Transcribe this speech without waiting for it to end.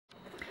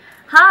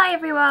Hi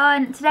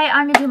everyone, today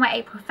I'm going to do my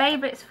April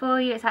favourites for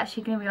you. It's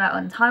actually going to be like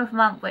on time of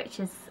month, which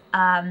is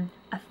a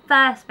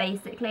first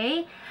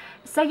basically.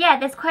 So yeah,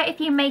 there's quite a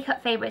few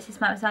makeup favourites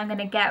this month, so I'm going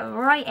to get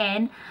right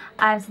in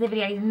so the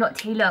video is not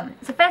too long.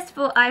 So first of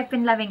all, I've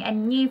been loving a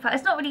new,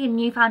 it's not really a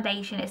new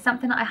foundation, it's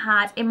something that I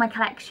had in my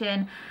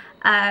collection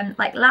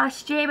like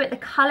last year, but the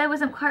colour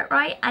wasn't quite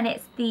right, and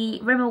it's the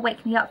Rimmel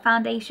Wake Me Up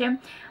foundation.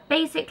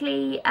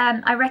 Basically,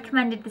 I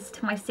recommended this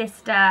to my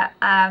sister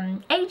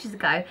ages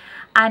ago,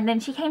 and then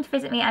she came to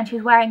visit me and she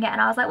was wearing it,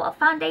 and I was like, what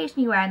foundation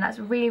are you wearing? That's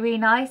really, really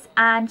nice.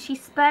 And she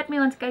spurred me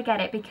on to go get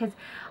it because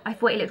I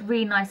thought it looked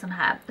really nice on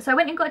her. So I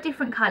went and got a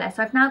different colour.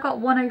 So I've now got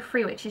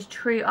 103, which is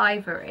True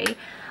Ivory.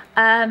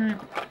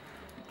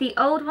 The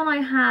old one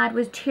I had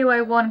was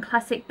 201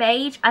 Classic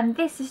Beige, and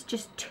this is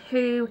just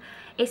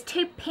it's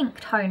too pink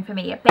tone for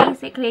me. It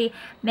basically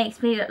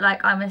makes me look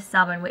like I'm a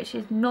salmon, which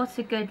is not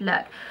a good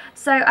look.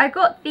 So I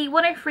got the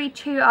 103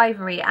 True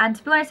Ivory, and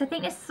to be honest, I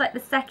think this is like the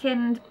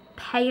second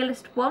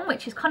palest one,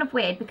 which is kind of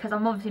weird because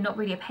I'm obviously not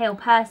really a pale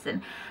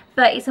person,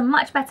 but it's a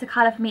much better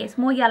colour for me. It's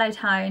more yellow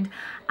toned,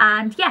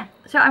 and yeah,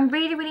 so I'm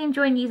really, really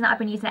enjoying using it. I've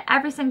been using it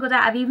every single day.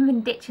 I've even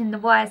been ditching the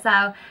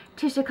YSL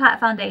Touche Eclat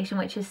foundation,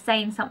 which is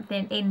saying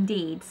something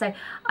indeed. So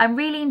I'm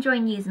really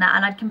enjoying using that,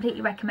 and I'd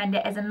completely recommend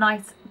it as a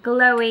nice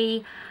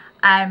glowy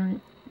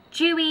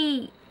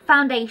dewy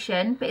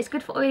foundation, but it's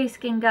good for oily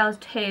skin girls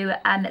too,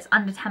 and it's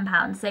under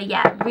 £10. So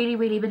yeah, really,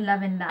 really been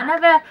loving that.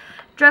 Another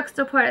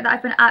drugstore product that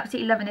I've been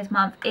absolutely loving this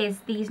month is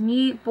these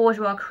new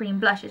Bourjois Cream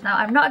blushes. Now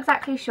I'm not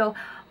exactly sure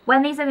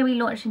when these are going to be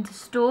launched into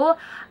store.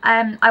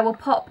 I will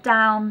pop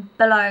down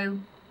below,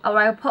 or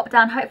I will pop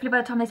down, hopefully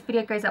by the time this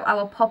video goes up, I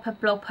will pop a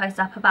blog post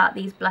up about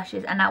these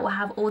blushes, and that will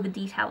have all the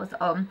details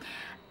on.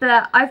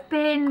 But I've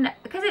been,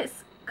 because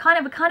it's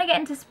we're kind of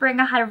getting to spring,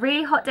 I had a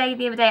really hot day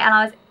the other day, and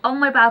I was on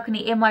my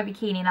balcony in my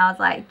bikini, and I was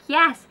like,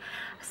 yes,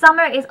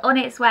 summer is on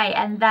its way.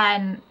 And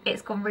then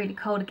it's gone really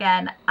cold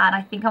again, and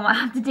I think I might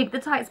have to dig the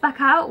tights back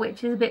out,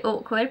 which is a bit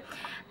awkward.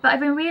 But I've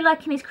been really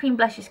liking these cream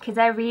blushes because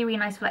they're really, really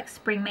nice for like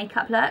spring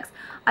makeup looks.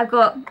 I've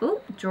got, ooh,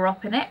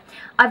 drop in it,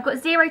 I've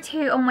got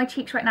 02 on my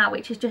cheeks right now,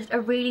 which is just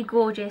a really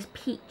gorgeous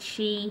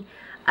peachy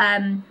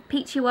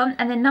one,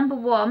 and then number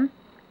 1,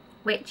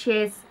 which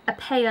is a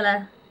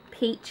paler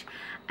peach.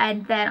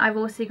 And then I've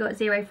also got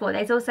 04.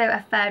 There's also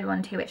a third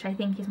one too, which I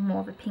think is more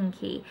of a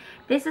pinky.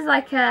 This is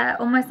like a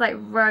almost like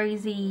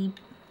rosy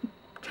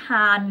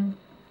tan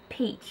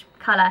peach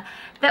colour.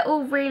 They're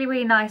all really,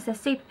 really nice. They're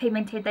super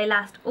pigmented. They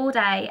last all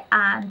day,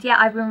 and yeah,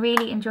 I've been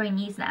really enjoying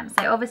using them.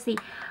 So obviously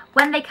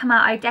when they come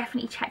out, I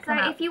definitely check them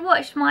out. If you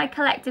watched my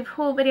collective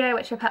haul video,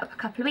 which I put up a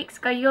couple of weeks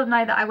ago, you'll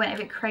know that I went a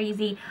bit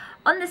crazy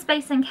on the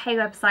Space NK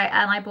website,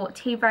 and I bought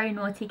 2 very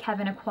naughty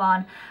Kevyn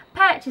Aucoin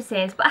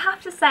purchases. But I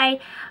have to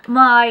say,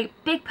 my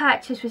big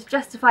purchase was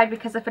justified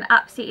because I've been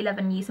absolutely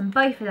loving using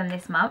both of them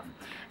this month.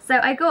 So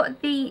I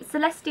got the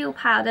Celestial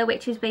powder,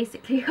 which is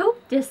basically, oh,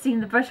 just seen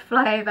the brush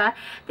fly over.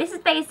 This is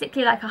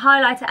basically like a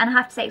highlighter, and I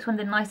have to say it's one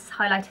of the nicest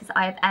highlighters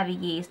I have ever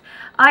used.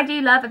 I do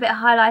love a bit of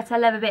highlighter, I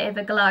love a bit of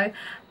a glow,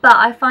 but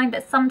I find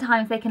that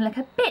sometimes they can look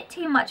a bit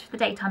too much for the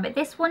daytime. But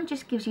this one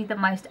just gives you the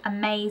most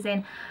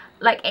amazing,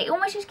 like it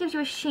almost just gives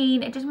you a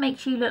sheen. It just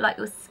makes you look like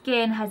your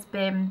skin has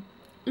been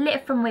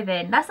lit from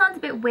within. That sounds a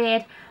bit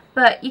weird,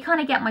 but you kind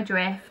of get my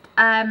drift.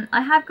 I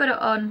have got it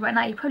on right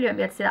now. You probably won't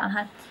be able to see that on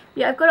her.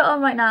 Yeah, I've got it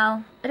on right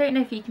now. I don't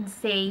know if you can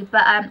see,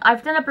 but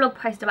I've done a blog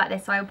post about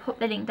this, so I'll put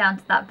the link down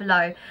to that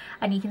below,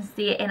 and you can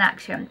see it in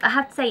action. I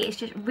have to say, it's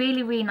just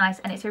really, really nice,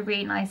 and it's a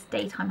really nice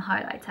daytime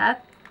highlighter.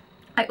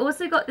 I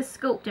also got the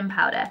Sculpting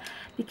powder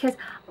because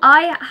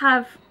I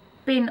have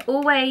been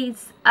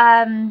always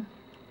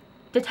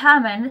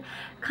determined.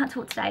 I can't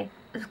talk today.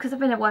 It's because I've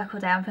been at work all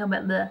day. I'm feeling a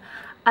bit bleh.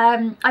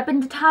 I've been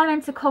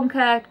determined to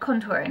conquer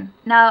contouring.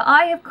 Now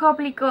I've got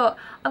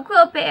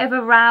a bit of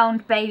a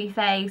round baby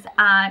face,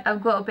 and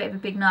I've got a bit of a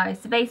big nose.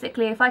 So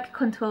basically, if I could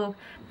contour,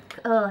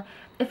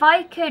 if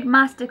I could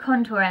master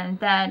contouring,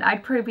 then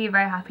I'd probably be a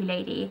very happy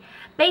lady.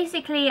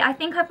 Basically, I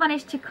think I've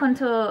managed to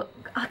contour.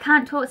 I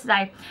can't talk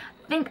today.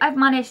 I think I've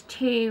managed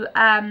to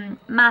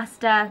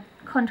master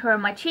contour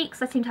on my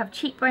cheeks. I seem to have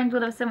cheekbones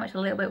all of a sudden, which is a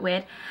little bit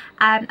weird,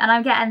 and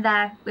I'm getting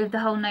there with the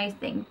whole nose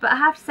thing. But I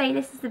have to say,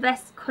 this is the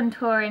best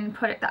contouring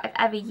product that I've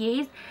ever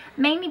used,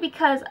 mainly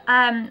because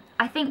I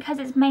think because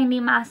it's mainly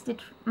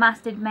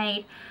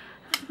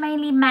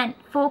mainly meant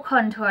for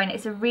contouring.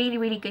 It's a really,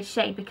 really good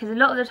shade, because a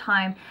lot of the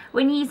time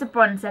when you use a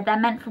bronzer, they're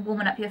meant for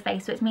warming up your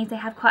face, so it means they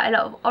have quite a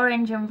lot of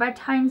orange and red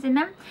tones in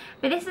them.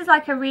 But this is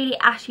like a really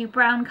ashy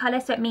brown colour,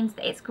 so it means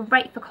that it's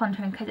great for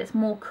contouring because it's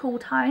more cool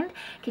toned,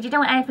 because you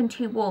don't want anything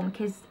too warm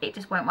because it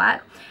just won't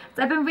work.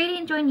 So I've been really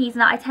enjoying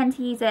using it. I tend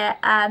to use it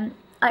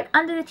like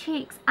under the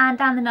cheeks and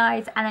down the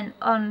nose, and then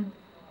on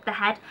the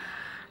head.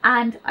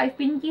 And I've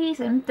been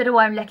using, don't know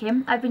why I'm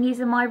looking, I've been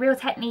using my Real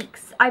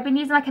Techniques. I've been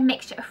using like a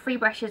mixture of 3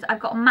 brushes. I've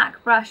got a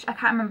MAC brush, I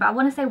can't remember, I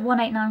want to say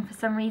 189 for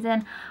some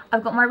reason.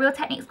 I've got my Real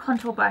Techniques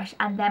contour brush,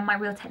 and then my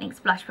Real Techniques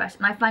blush brush,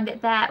 and I find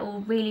that they're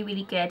all really,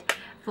 really good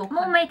for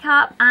more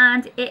makeup.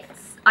 And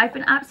I've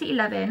been absolutely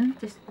loving,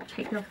 just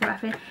take it off the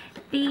wrapping,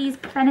 these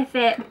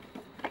Benefit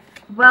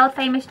world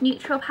famous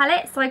neutral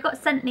palette. So I got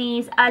sent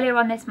these earlier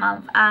on this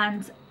month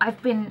and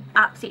I've been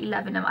absolutely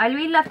loving them. I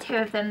really love two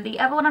of them. The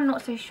other one I'm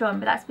not so sure on,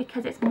 but that's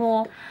because it's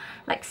more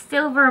like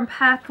silver and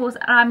purples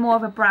and I'm more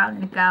of a brown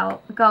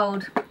and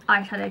gold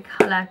eyeshadow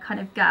colour kind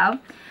of girl.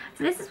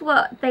 So this is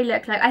what they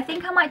look like. I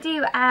think I might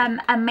do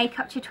a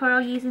makeup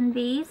tutorial using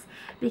these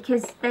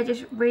because they're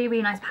just really,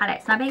 really nice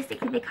palettes. Now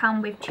basically they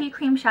come with 2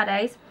 cream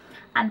shadows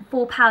and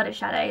 4 powder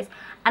shadows.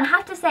 And I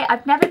have to say,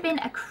 I've never been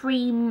a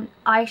cream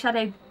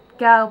eyeshadow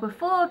girl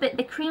before, but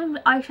the cream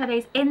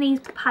eyeshadows in these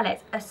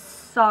palettes are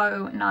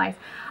so nice.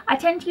 I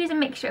tend to use a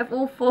mixture of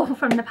all 4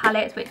 from the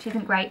palettes, which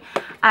isn't great,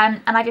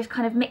 and I just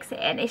kind of mix it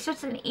in. It's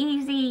just an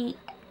easy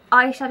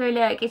eyeshadow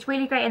look. It's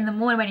really great in the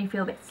morning when you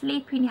feel a bit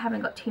sleepy and you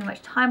haven't got too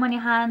much time on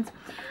your hands.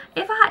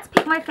 If I had to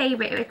pick my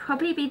favourite, it would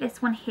probably be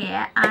this one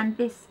here, and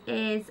this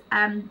is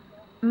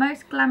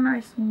Most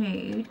Glamorous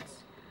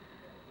Nudes.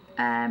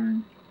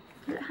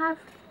 Does it have?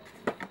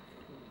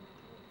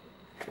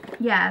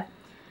 Yeah,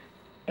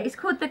 it's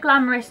called the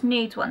Glamorous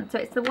Nudes one, so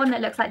it's the one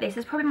that looks like this.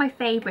 It's probably my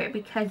favourite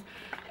because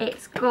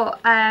it's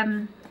got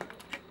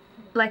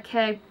like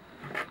a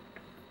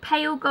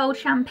pale gold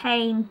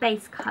champagne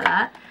base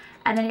colour,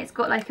 and then it's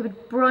got like a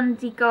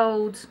bronzy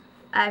gold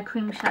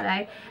cream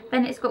shadow.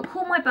 Then it's got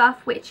Call My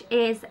Buff, which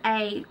is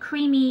a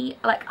creamy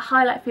like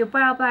highlight for your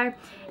brow bone.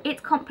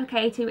 It's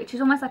Complicated, which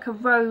is almost like a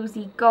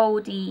rosy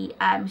goldy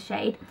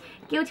shade.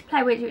 Guilty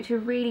Pleasure, which is a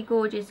really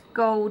gorgeous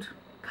gold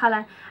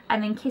colour,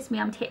 and then Kiss Me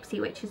I'm Tipsy,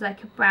 which is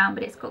like a brown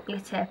but it's got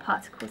glitter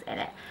particles in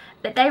it.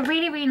 But they're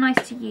really, really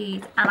nice to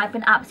use, and I've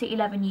been absolutely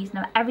loving using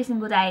them every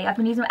single day. I've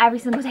been using them every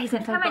single day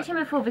since I mentioned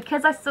before,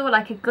 because I saw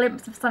like a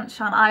glimpse of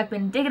sunshine, I've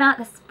been digging out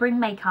the spring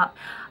makeup.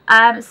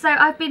 So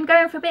I've been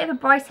going for a bit of a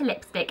brighter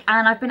lipstick,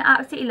 and I've been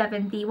absolutely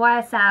loving the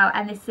YSL,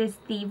 and this is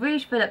the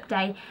Rouge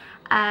Volupte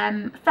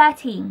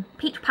 13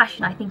 Peach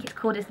Passion, I think it's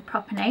called, is the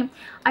proper name.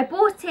 I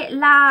bought it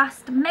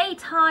last May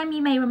time,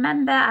 you may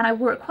remember, and I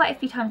wore it quite a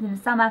few times in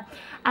the summer,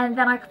 and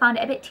then I found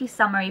it a bit too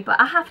summery. But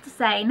I have to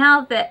say,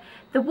 now that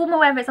the warmer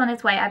weather is on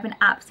its way, I've been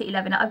absolutely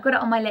loving it. I've got it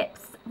on my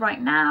lips right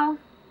now.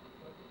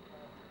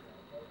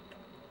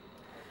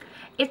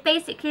 It's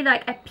basically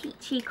like a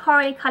peachy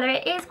corally colour.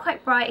 It is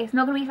quite bright, it's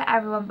not going to be for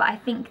everyone, but I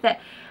think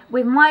that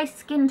with my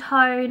skin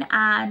tone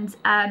and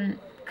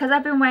because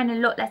I've been wearing a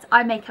lot less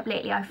eye makeup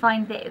lately, I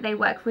find that they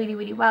work really,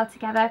 really well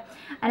together,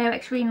 and it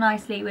works really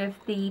nicely with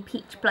the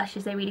peach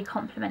blushes. They really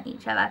complement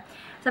each other.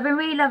 So I've been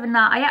really loving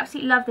that. I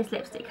absolutely love this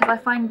lipstick because I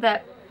find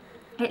that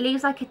it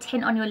leaves like a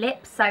tint on your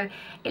lips, so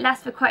it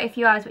lasts for quite a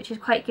few hours, which is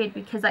quite good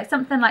because like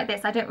something like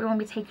this I don't really want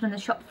to be taking on the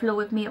shop floor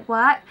with me at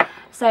work.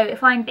 So I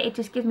find that it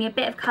just gives me a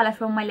bit of colour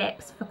on my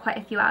lips for quite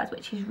a few hours,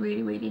 which is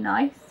really, really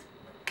nice.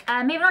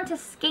 Moving on to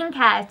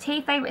skincare,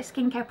 2 favourite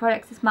skincare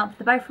products this month.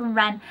 They're both from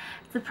Ren.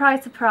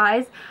 Surprise,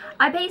 surprise.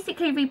 I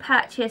basically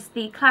repurchased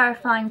the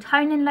Clarifying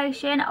Toning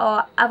Lotion,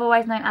 or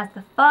otherwise known as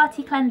the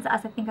Farty Cleanser,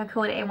 as I think I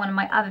called it in one of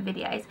my other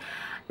videos.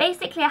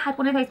 Basically, I had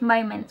one of those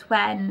moments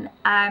when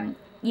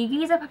you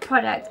use up a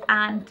product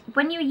and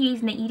when you were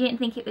using it you didn't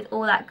think it was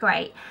all that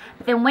great,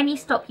 but then when you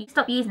stop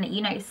using it, you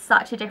notice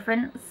such a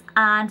difference.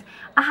 And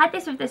I had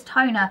this with this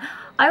toner.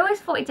 I always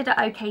thought it did an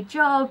okay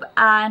job,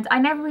 and I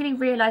never really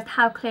realised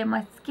how clear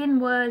my skin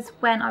was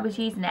when I was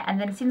using it. And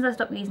then as soon as I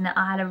stopped using it,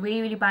 I had a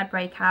really, really bad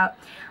breakout.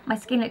 My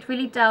skin looked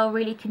really dull,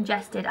 really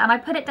congested, and I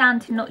put it down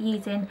to not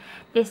using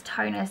this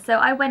toner. So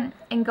I went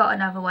and got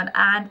another one,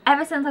 and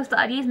ever since I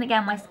started using it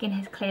again, my skin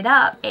has cleared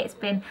up. It's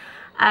been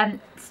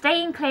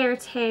staying clearer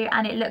too,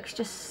 and it looks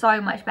just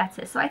so much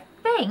better. So I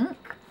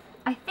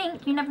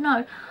think, you never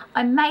know,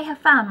 I may have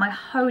found my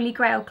holy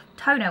grail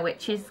toner,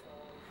 which is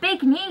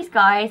big news,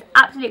 guys.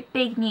 Absolute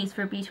big news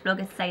for a beauty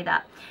blogger to say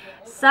that.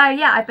 So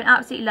yeah, I've been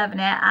absolutely loving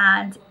it,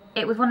 and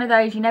it was one of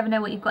those you never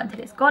know what you've got until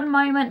it's gone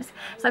moments.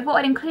 So I thought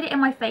I'd include it in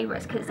my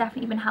favourites because it's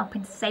definitely been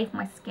helping to save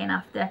my skin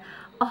after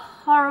a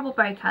horrible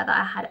breakout that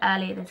I had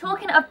earlier this month.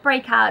 Talking of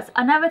breakouts,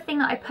 another thing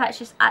that I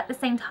purchased at the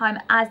same time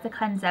as the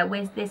cleanser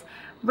was this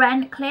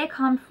Ren Clear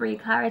Calm Free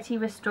Clarity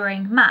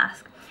Restoring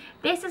Mask.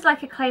 This is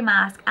like a clay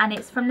mask, and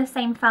it's from the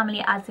same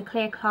family as the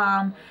Clear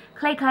Calm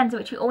Clay Cleanser,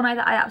 which you all know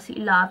that I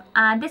absolutely love.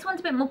 And this one's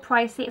a bit more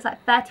pricey. It's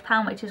like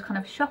 £30, which is kind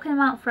of a shocking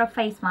amount for a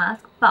face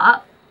mask,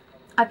 but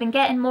I've been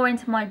getting more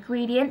into my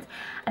ingredients,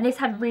 and this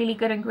had really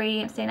good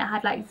ingredients in it. It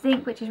had like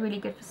zinc, which is really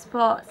good for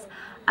spots.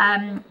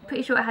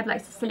 Pretty sure it had like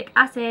salicylic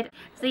acid.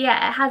 So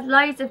yeah, it has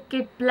loads of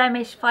good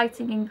blemish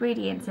fighting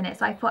ingredients in it,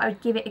 so I thought I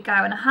would give it a go,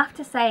 and I have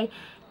to say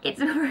it's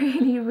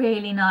really,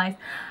 really nice.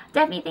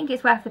 Definitely think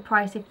it's worth the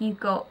price if you've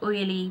got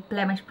oily,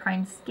 blemish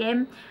prone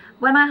skin.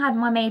 When I had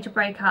my major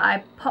breakout,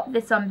 I popped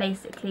this on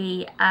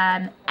basically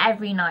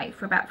every night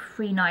for about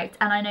 3 nights,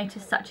 and I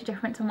noticed such a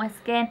difference on my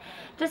skin.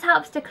 It just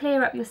helps to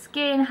clear up your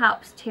skin,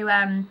 helps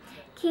to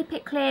keep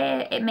it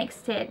clear, it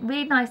makes it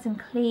really nice and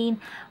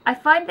clean. I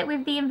find that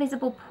with the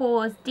Invisible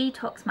Pores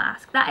Detox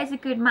Mask, that is a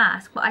good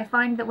mask, but I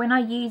find that when I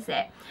use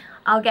it,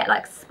 I'll get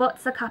like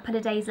spots a couple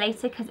of days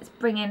later because it's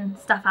bringing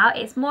stuff out.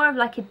 It's more of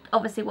like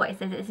obviously what it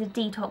says, it's a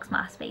detox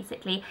mask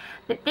basically,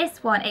 but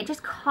this one, it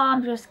just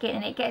calms your skin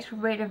and it gets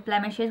rid of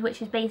blemishes,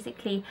 which is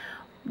basically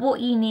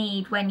what you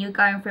need when you're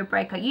going through a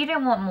breakup. You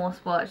don't want more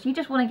spots, you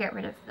just want to get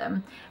rid of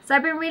them. So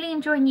I've been really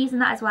enjoying using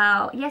that as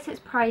well. Yes, it's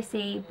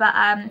pricey, but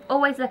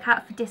always look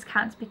out for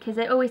discounts, because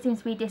there always seems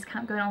to be a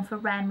discount going on for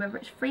Ren, whether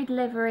it's free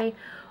delivery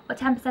or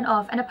 10%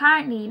 off. And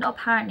apparently, not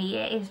apparently,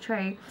 it is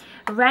true,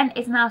 Ren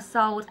is now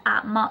sold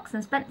at Marks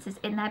and Spencer's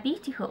in their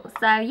beauty hall.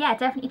 So yeah,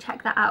 definitely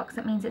check that out, because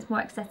it means it's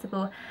more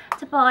accessible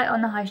to buy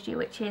on the high street,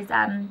 which is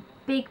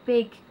big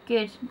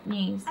good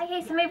news.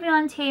 Okay, so moving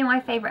on to my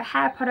favourite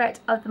hair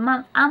product of the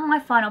month and my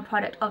final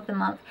product of the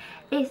month.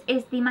 This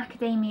is the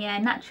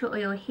Macadamia Natural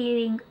Oil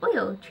Healing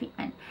Oil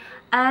Treatment.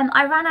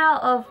 I ran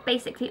out of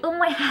basically all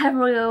my hair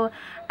oil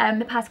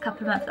the past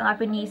couple of months, and I've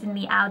been using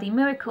the Aldi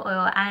Miracle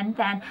Oil, and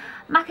then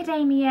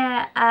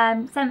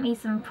Macadamia sent me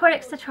some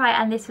products to try,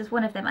 and this was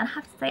one of them, and I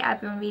have to say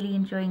I've been really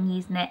enjoying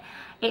using it.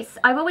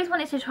 I've always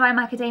wanted to try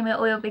macadamia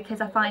oil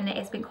because I find that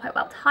it's been quite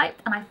well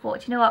typed, and I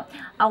thought, you know what,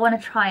 I want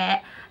to try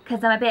it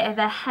because I'm a bit of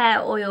a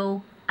hair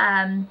oil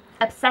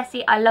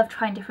obsessive. I love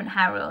trying different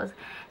hair oils.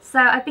 So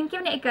I've been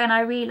giving it a go and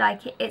I really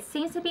like it. It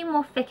seems to be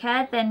more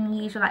thicker than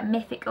usual like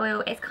Mythic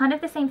oil. It's kind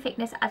of the same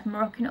thickness as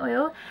Moroccan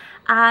oil,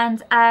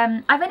 and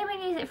I've only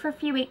been using it for a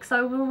few weeks, so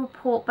I will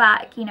report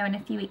back, you know, in a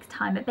few weeks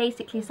time. But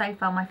basically so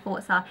far my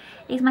thoughts are,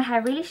 is my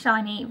hair really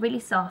shiny, really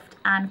soft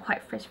and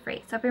quite frizz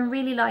free. So I've been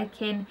really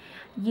liking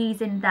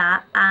using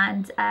that,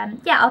 and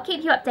yeah, I'll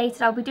keep you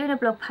updated. I'll be doing a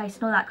blog post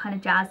and all that kind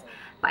of jazz,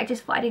 but I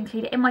just thought I'd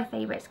include it in my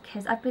favourites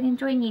because I've been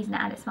enjoying using it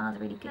and it smells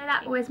really good. So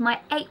that was my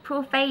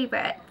April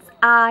favourites.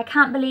 I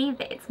can't believe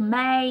that it's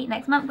May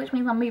next month, which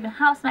means I'm moving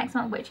house next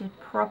month, which is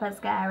proper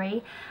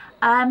scary.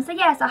 So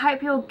yes, I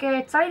hope you're all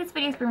good. Sorry this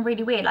video's been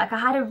really weird. Like, I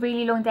had a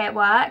really long day at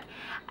work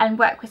and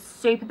work was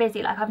super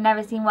busy. Like, I've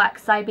never seen work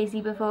so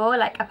busy before,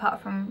 like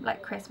apart from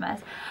like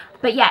Christmas.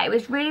 But yeah, it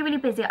was really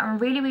busy. I'm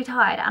really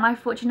tired, and I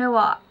thought, you know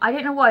what, I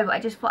don't know why, but I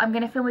just thought I'm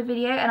going to film a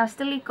video, and I've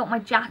still got my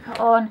jacket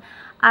on.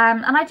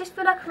 And I just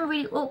feel like I'm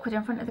really awkward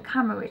in front of the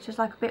camera, which is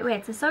like a bit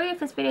weird. So sorry if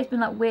this video's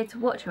been like weird to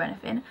watch or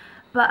anything,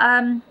 but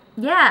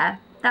yeah,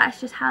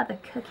 that's just how the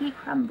cookie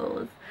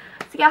crumbles.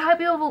 So yeah, I hope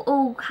you've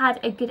all had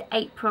a good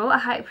April. I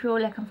hope you're all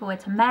looking forward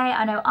to May.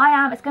 I know I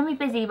am. It's going to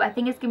be busy, but I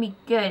think it's going to be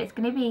good. It's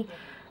going to be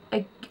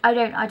I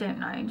don't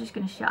know. I'm just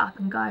going to shut up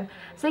and go.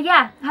 So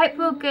yeah, I hope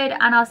you're all good,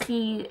 and I'll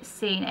see you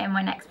soon in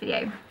my next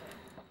video.